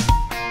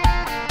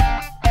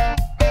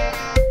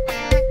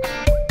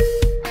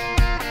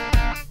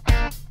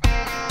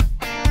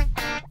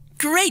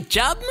 Great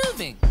job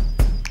moving.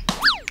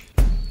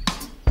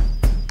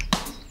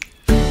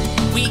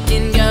 We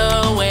can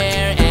go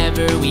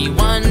wherever we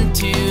want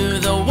to.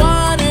 The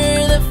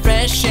water, the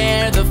fresh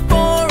air, the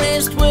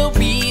forest will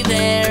be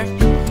there.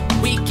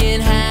 We can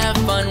have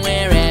fun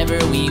wherever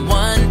we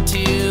want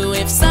to.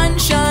 If sun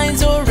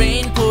shines or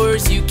rain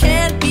pours, you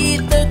can't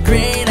beat the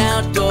great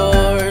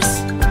outdoors.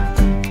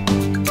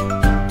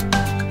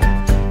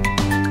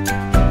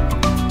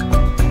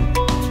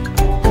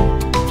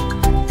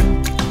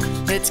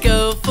 Let's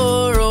go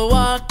for a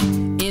walk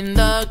in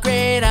the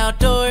great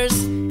outdoors.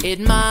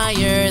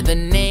 Admire the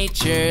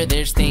nature,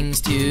 there's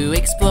things to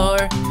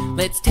explore.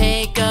 Let's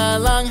take a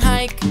long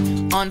hike,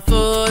 on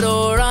foot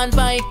or on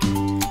bike.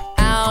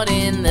 Out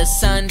in the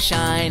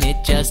sunshine,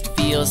 it just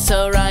feels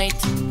so right.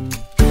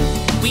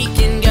 We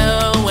can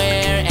go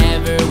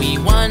wherever we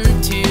want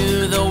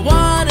to. The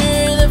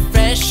water, the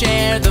fresh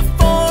air, the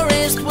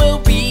forest will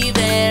be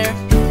there.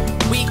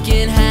 We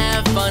can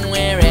have fun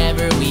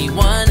wherever we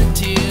want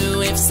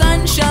to. If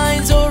sun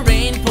shines or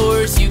rain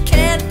pours, you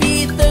can't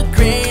beat the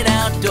great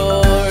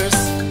outdoors.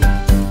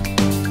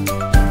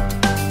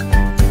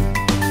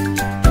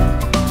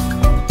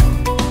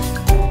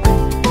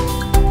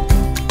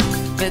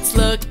 Let's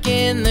look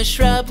in the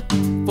shrub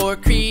for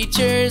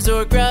creatures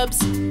or grubs.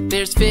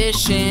 There's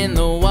fish in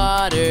the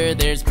water,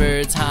 there's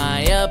birds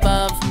high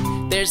above.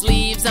 There's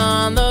leaves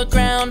on the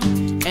ground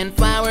and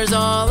flowers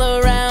all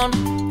around.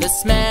 The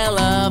smell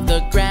of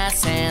the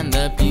grass and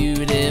the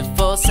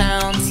beautiful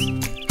sounds.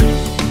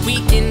 We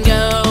can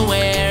go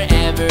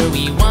wherever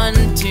we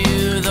want to.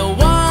 The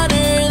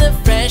water, the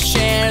fresh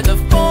air, the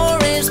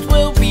forest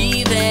will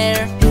be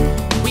there.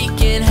 We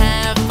can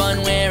have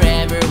fun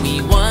wherever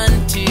we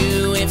want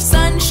to. If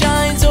sun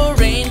shines or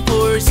rain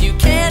pours, you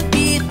can't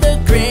beat the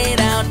great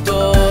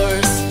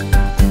outdoors.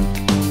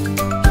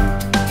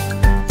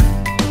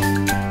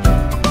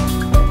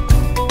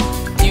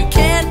 You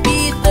can't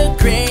beat the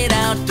great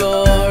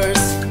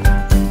outdoors.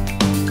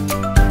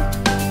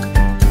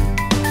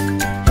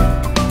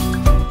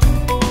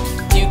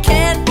 You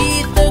can't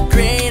beat the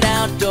great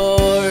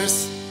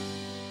outdoors.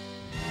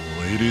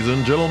 Ladies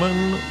and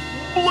gentlemen,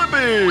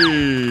 Blippi!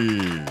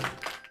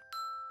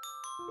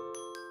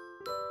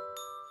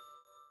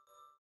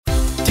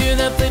 Do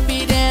the Blippi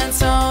dance.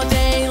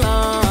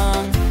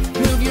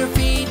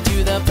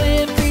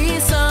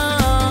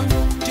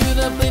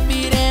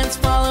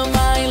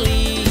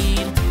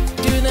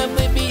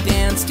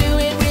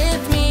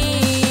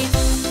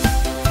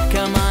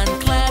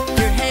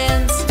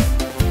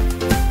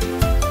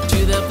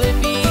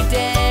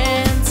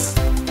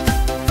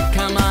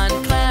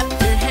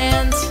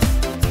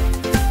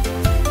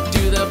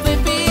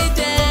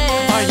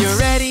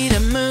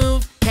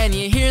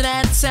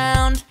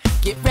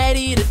 Get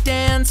ready to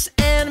dance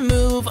and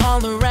move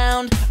all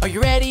around. Are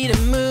you ready to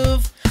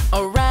move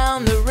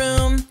around the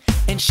room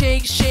and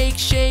shake, shake,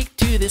 shake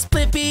to this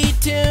Blippi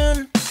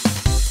tune?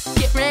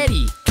 Get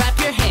ready, clap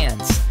your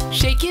hands,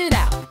 shake it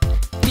out.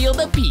 Feel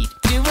the beat,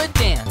 do a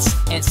dance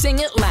and sing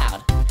it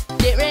loud.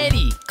 Get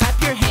ready,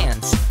 clap your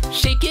hands,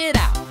 shake it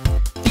out.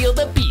 Feel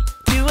the beat,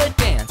 do a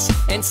dance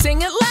and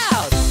sing it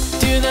loud.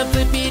 Do the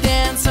Blippi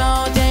dance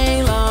all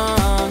day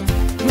long.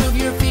 Move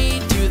your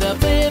feet to the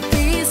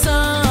Blippi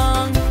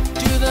song.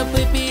 Do the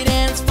Blippi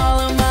dance,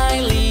 follow my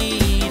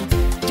lead.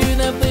 Do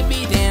the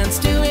Blippi dance,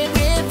 do it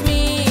with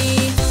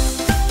me.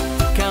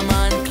 Come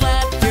on,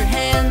 clap your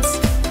hands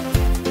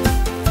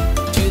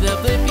to the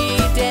Blippi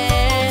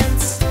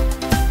dance.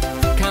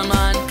 Come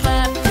on,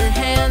 clap your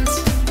hands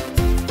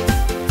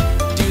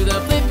to the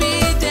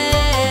Blippi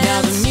dance.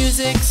 Now the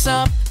music's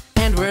up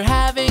and we're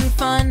having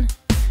fun,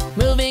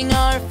 moving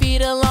our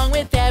feet along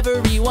with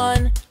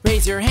everyone.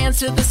 Raise your hands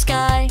to the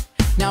sky,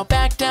 now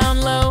back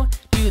down low.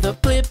 Do the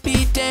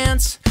Blippi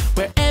dance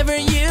wherever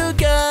you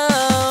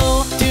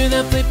go. Do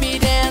the Blippi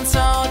dance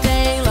all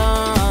day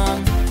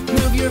long.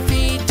 Move your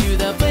feet to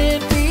the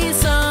Blippi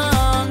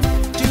song.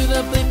 Do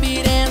the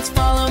Blippi dance,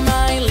 follow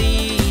my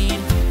lead.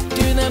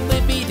 Do the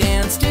Blippi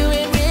dance, do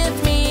it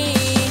with me.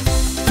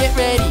 Get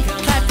ready,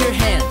 clap your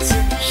hands,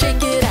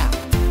 shake it out.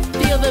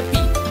 Feel the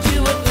beat,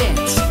 do a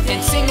dance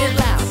and sing it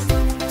loud.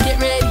 Get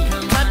ready,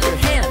 clap your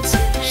hands,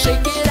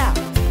 shake it out.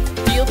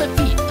 Feel the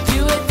beat,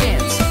 do a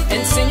dance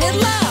and sing it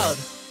loud.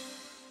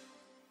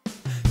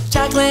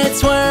 Chocolate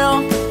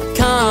swirl,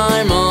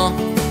 caramel.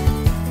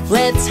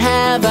 Let's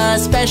have a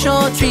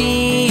special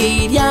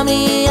treat.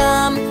 Yummy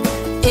yum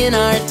in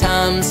our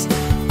tums.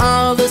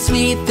 All the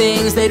sweet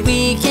things that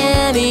we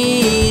can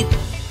eat.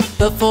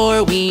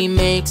 Before we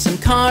make some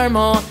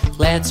caramel,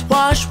 let's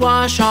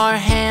wash our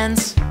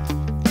hands.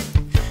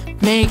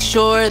 Make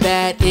sure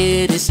that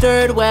it is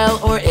stirred well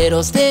or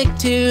it'll stick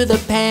to the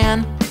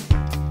pan.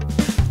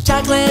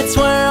 Chocolate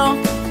swirl,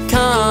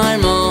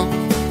 caramel.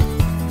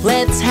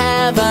 Let's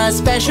have a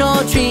special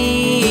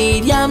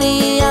treat.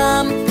 Yummy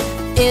yum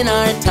in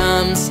our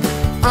tums.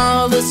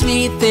 All the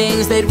sweet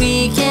things that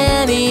we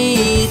can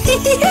eat.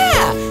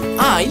 Yeah!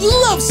 I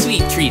love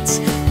sweet treats.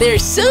 They're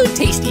so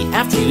tasty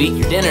after you eat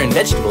your dinner and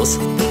vegetables.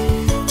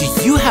 Do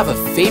you have a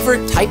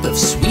favorite type of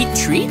sweet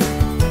treat?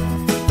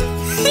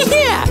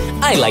 Yeah,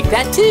 I like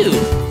that too.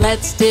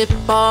 Let's dip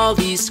all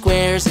these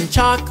squares in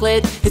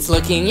chocolate. It's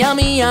looking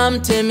yummy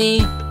yum to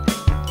me.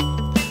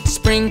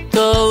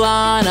 Sprinkle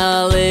on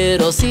a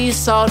little sea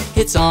salt.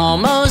 It's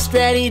almost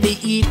ready to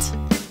eat.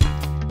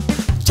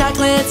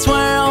 Chocolate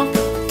swirl,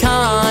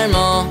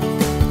 caramel.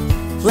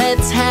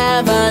 Let's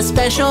have a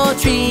special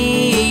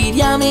treat.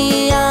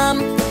 Yummy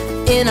yum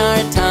in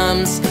our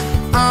tums.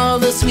 All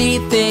the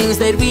sweet things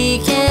that we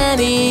can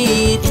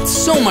eat. It's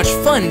so much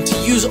fun to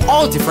use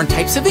all different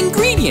types of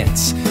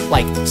ingredients,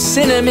 like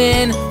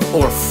cinnamon,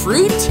 or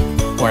fruit,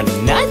 or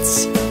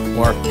nuts,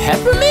 or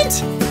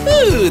peppermint.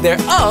 Ooh,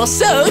 they're all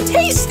so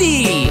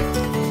tasty!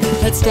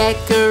 Let's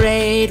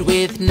decorate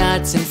with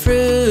nuts and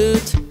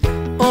fruit,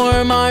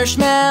 or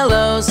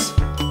marshmallows.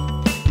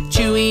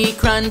 Chewy,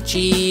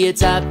 crunchy,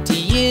 it's up to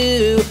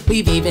you.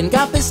 We've even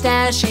got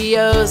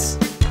pistachios.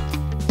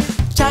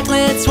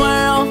 Chocolate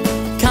swirl,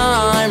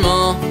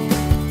 caramel.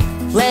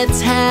 Let's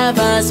have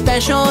a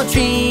special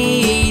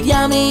treat.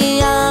 Yummy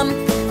yum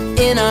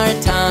in our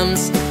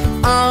tums.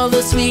 All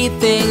the sweet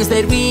things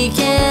that we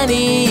can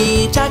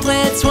eat.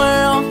 Chocolate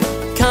swirl,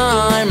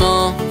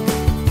 caramel.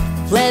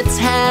 Let's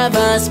have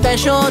a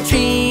special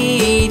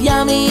treat.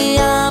 Yummy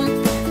yum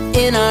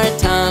in our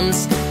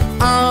tums.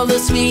 All the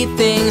sweet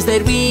things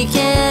that we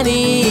can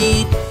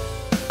eat.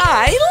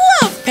 I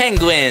love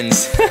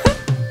penguins!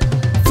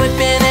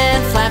 Flippin'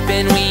 and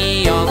flappin',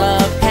 we all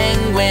love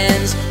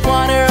penguins.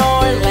 Water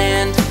or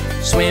land,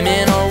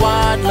 swimming or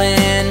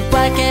waddling.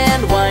 Black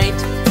and white,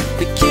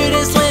 the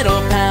cutest little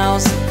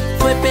pals.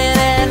 Flippin'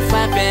 and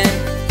flappin',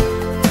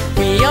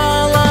 we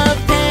all love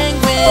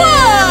penguins.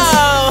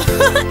 Whoa!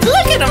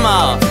 Look at them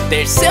all!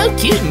 They're so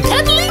cute and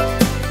cuddly,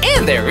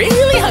 and they're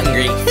really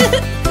hungry.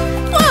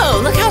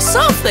 Whoa, look how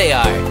soft they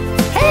are.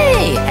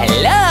 Hey,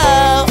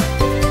 hello!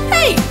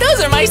 Hey,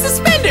 those are my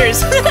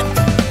suspenders!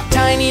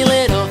 Tiny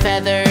little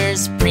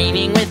feathers,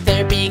 preening with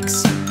their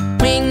beaks.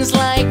 Wings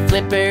like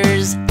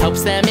flippers,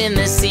 helps them in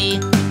the sea.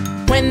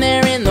 When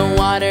they're in the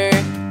water,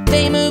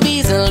 they move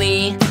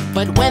easily.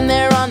 But when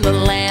they're on the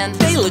land,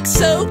 they look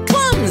so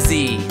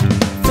clumsy.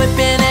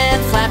 Flippin'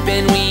 and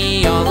flappin',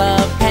 we all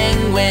love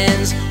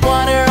penguins.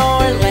 Water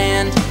or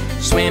land,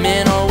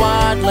 swimming or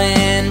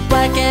waddling.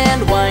 Black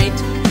and white,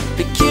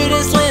 the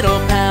cutest little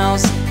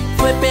pals.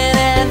 Flippin'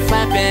 and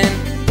flappin',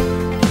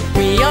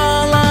 we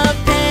all love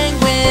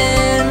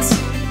penguins.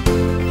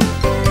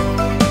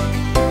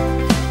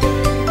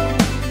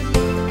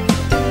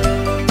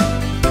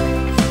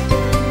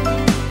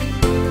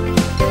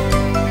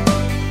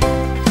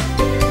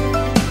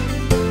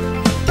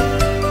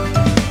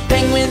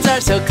 Penguins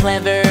are so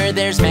clever,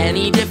 there's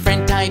many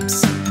different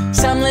types.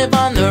 Some live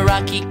on the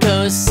rocky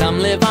coast, some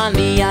live on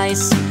the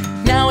ice.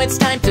 Now it's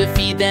time to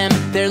feed them,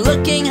 they're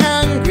looking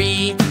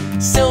hungry.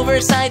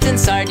 Silver sides and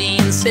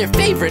sardines, their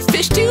favorite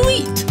fish to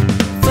eat.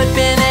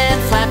 Flippin' and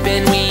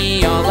flappin',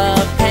 we all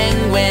love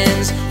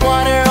penguins.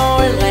 Water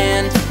or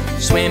land,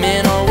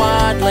 swimming or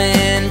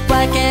waddling.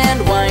 Black and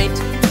white,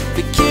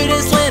 the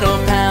cutest little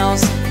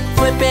pals.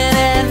 Flippin'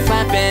 and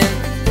flappin',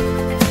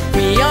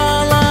 we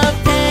all love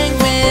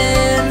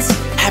penguins.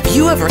 Have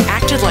you ever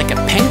acted like a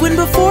penguin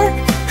before?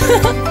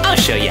 I'll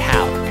show you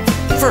how.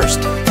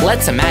 First,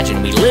 let's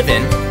imagine we live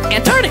in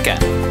Antarctica.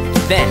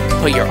 Then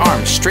put your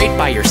arms straight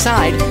by your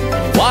side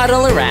and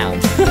waddle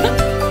around.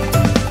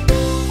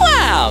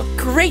 Wow,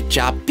 great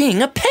job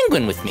being a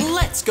penguin with me.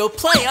 Let's go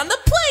play on the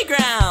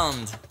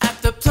playground. At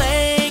the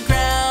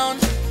playground,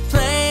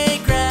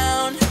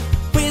 playground,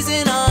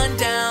 whizzing on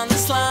down the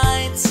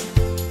slides.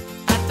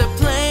 At the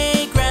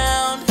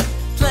playground,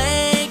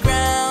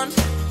 playground,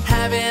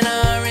 having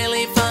a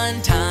really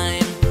fun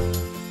time.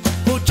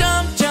 We'll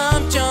jump,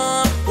 jump,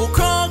 jump, we'll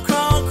crawl,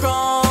 crawl,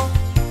 crawl.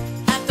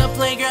 At the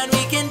playground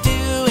we can do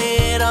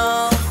it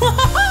all.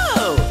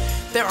 Whoa!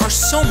 There are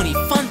so many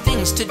fun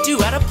things to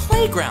do at a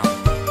playground.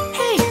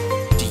 Hey,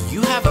 do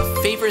you have a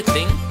favorite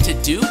thing to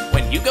do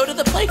when you go to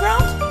the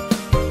playground?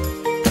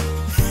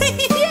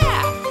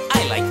 Yeah,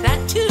 I like that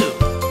too.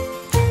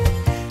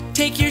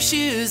 Take your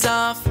shoes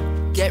off,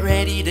 get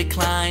ready to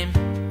climb.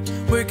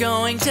 We're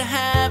going to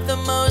have the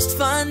most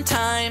fun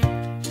time.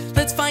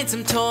 Let's find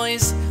some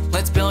toys,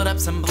 let's build up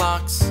some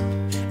blocks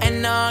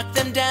and knock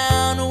them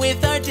down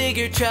with our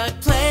digger truck.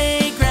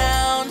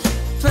 Playground,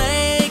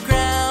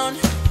 playground,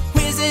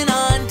 whizzing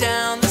on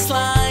down the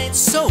slides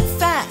so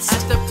fast.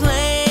 At the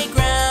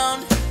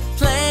playground,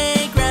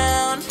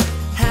 playground,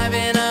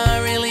 having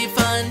a really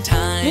fun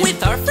time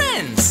with our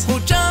friends. We'll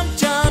jump,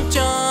 jump,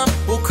 jump,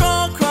 we'll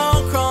crawl,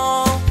 crawl,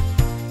 crawl.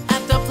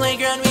 At the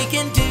playground we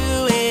can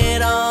do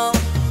it all.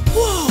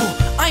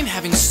 Whoa, I'm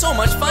having so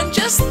much fun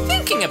just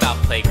thinking about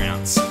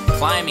playgrounds.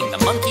 Climbing the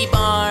monkey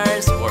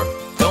bars or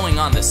going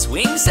on the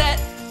swing set.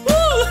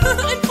 Woo,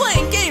 and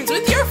playing games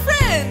with your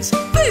friends.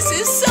 This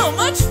is so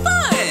much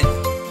fun.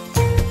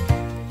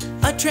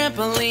 A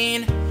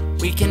trampoline,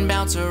 we can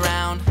bounce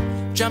around,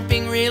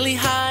 jumping really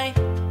high,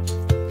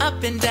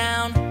 up and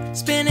down,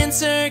 spin in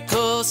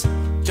circles.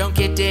 Don't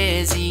get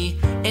dizzy,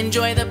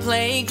 enjoy the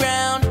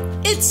playground.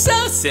 It's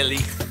so silly.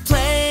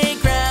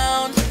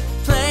 Playground,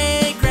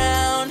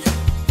 playground,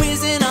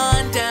 whizzing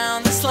on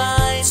down the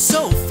slide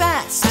so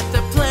fast. At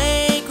the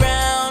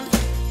playground,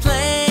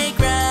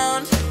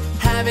 playground,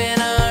 having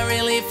a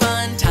really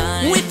fun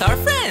time with our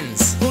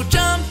friends. We'll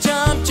jump,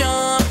 jump,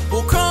 jump,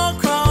 we'll crawl,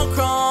 crawl,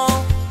 crawl.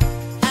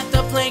 At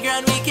the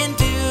playground we can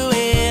do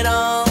it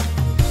all.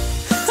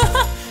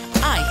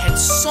 I had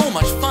so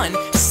much fun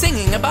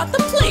singing about the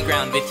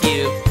playground with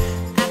you.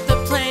 At the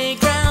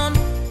playground.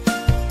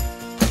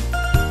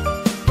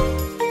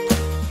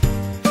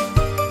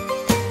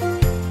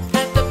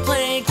 At the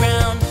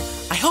playground.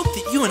 I hope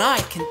that you and I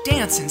can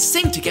dance and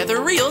sing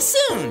together real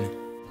soon.